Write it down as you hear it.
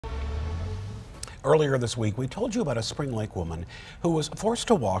Earlier this week, we told you about a Spring Lake woman who was forced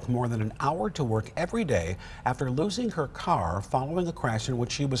to walk more than an hour to work every day after losing her car following a crash in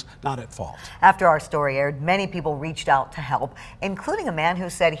which she was not at fault. After our story aired, many people reached out to help, including a man who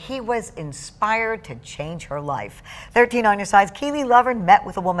said he was inspired to change her life. 13 on your side's Keely Lovern met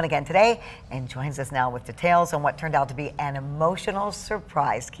with a woman again today and joins us now with details on what turned out to be an emotional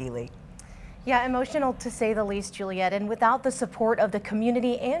surprise, Keely. Yeah, emotional to say the least, Juliet. And without the support of the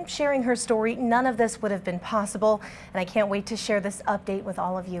community and sharing her story, none of this would have been possible. And I can't wait to share this update with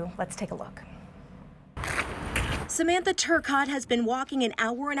all of you. Let's take a look. Samantha Turcotte has been walking an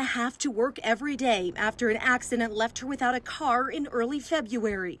hour and a half to work every day after an accident left her without a car in early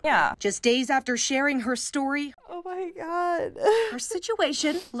February. Yeah. Just days after sharing her story, Oh my God. her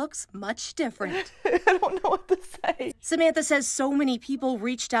situation looks much different. I don't know what to say. Samantha says so many people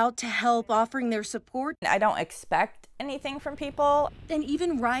reached out to help, offering their support I don't expect anything from people. and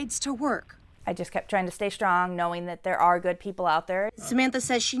even rides to work. I just kept trying to stay strong, knowing that there are good people out there. Samantha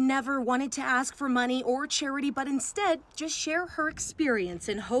says she never wanted to ask for money or charity, but instead just share her experience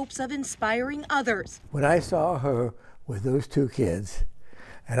in hopes of inspiring others. When I saw her with those two kids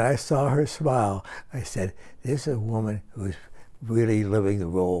and I saw her smile, I said, this is a woman who's really living the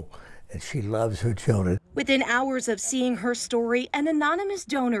role, and she loves her children. Within hours of seeing her story, an anonymous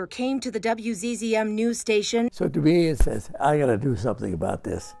donor came to the WZZM news station. So to me, it says, I got to do something about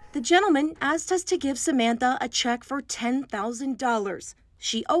this. The gentleman asked us to give Samantha a check for $10,000.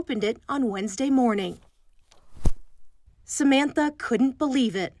 She opened it on Wednesday morning. Samantha couldn't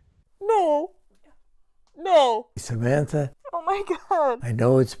believe it. No. No. Samantha, Oh my God. I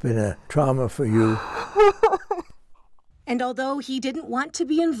know it's been a trauma for you. And although he didn't want to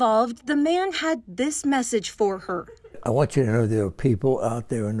be involved, the man had this message for her. I want you to know there are people out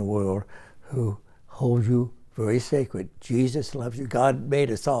there in the world who hold you very sacred. Jesus loves you. God made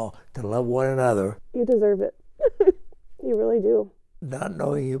us all to love one another. You deserve it. You really do. Not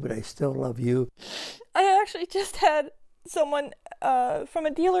knowing you, but I still love you. I actually just had someone from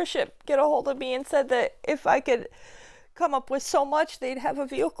a dealership get a hold of me and said that if I could come up with so much, they'd have a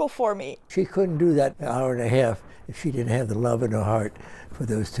vehicle for me. She couldn't do that an hour and a half if she didn't have the love in her heart for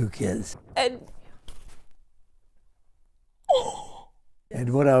those two kids.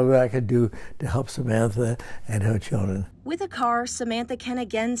 And what I could do to help Samantha and her children. With a car, Samantha can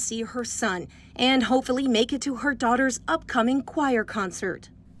again see her son and hopefully make it to her daughter's upcoming choir concert.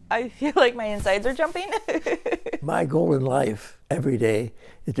 I feel like my insides are jumping. My goal in life every day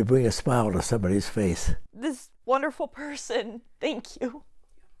is to bring a smile to somebody's face. This wonderful person, thank you.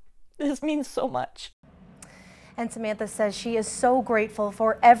 This means so much. And Samantha says she is so grateful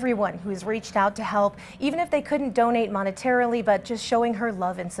for everyone who's reached out to help, even if they couldn't donate monetarily, but just showing her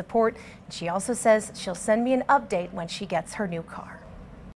love and support. She also says she'll send me an update when she gets her new car.